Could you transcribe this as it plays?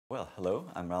Well, hello,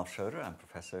 I'm Ralph Schroeder. I'm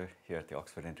professor here at the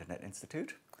Oxford Internet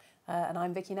Institute. And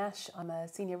I'm Vicky Nash. I'm a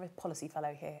senior policy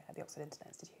fellow here at the Oxford Internet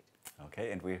Institute.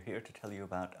 Okay, and we're here to tell you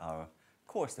about our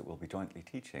course that we'll be jointly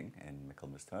teaching in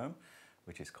Michaelmas term,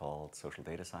 which is called Social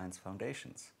Data Science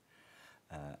Foundations.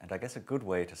 And I guess a good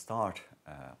way to start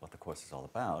what the course is all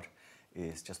about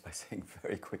is just by saying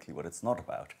very quickly what it's not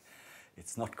about.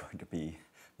 It's not going to be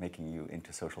making you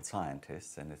into social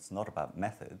scientists, and it's not about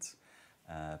methods.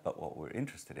 But what we're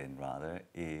interested in, rather,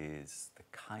 is the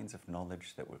kinds of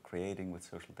knowledge that we're creating with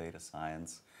social data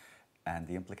science and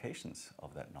the implications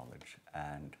of that knowledge.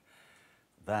 And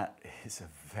that is a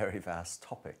very vast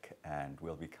topic, and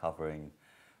we'll be covering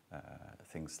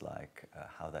things like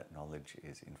how that knowledge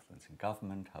is influencing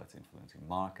government, how it's influencing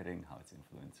marketing, how it's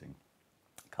influencing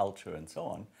culture, and so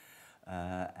on.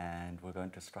 And we're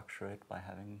going to structure it by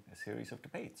having a series of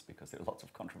debates, because there are lots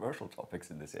of controversial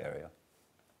topics in this area.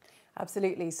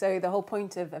 Absolutely. So the whole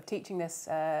point of teaching this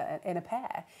in a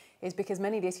pair is because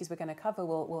many of the issues we're going to cover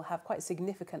will have quite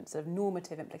significant sort of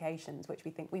normative implications, which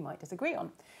we think we might disagree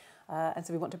on. And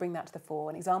so we want to bring that to the fore.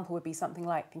 An example would be something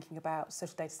like thinking about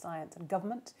social data science and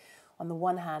government. On the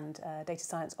one hand, data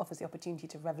science offers the opportunity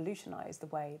to revolutionise the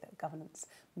way that governments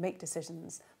make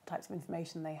decisions, the types of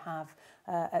information they have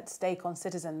at stake on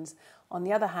citizens. On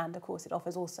the other hand, of course, it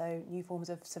offers also new forms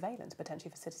of surveillance,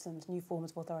 potentially for citizens, new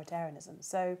forms of authoritarianism.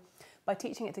 So by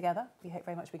teaching it together, we hope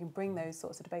very much we can bring those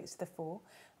sorts of debates to the fore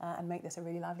and make this a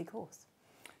really lively course.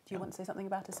 Do you want to say something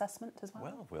about assessment as well?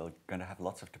 Well, we're going to have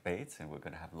lots of debates, and we're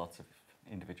going to have lots of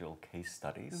individual case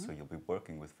studies. So you'll be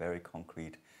working with very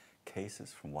concrete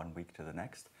cases from one week to the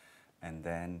next. And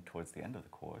then towards the end of the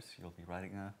course, you'll be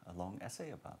writing a long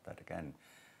essay about that again,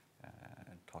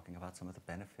 talking about some of the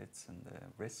benefits and the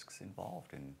risks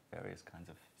involved in various kinds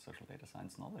of social data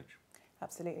science knowledge.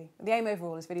 Absolutely. The aim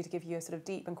overall is really to give you a sort of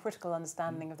deep and critical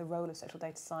understanding of the role of social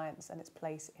data science and its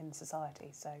place in society.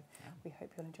 So we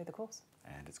hope you'll enjoy the course.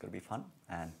 And it's going to be fun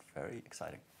and very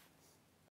exciting.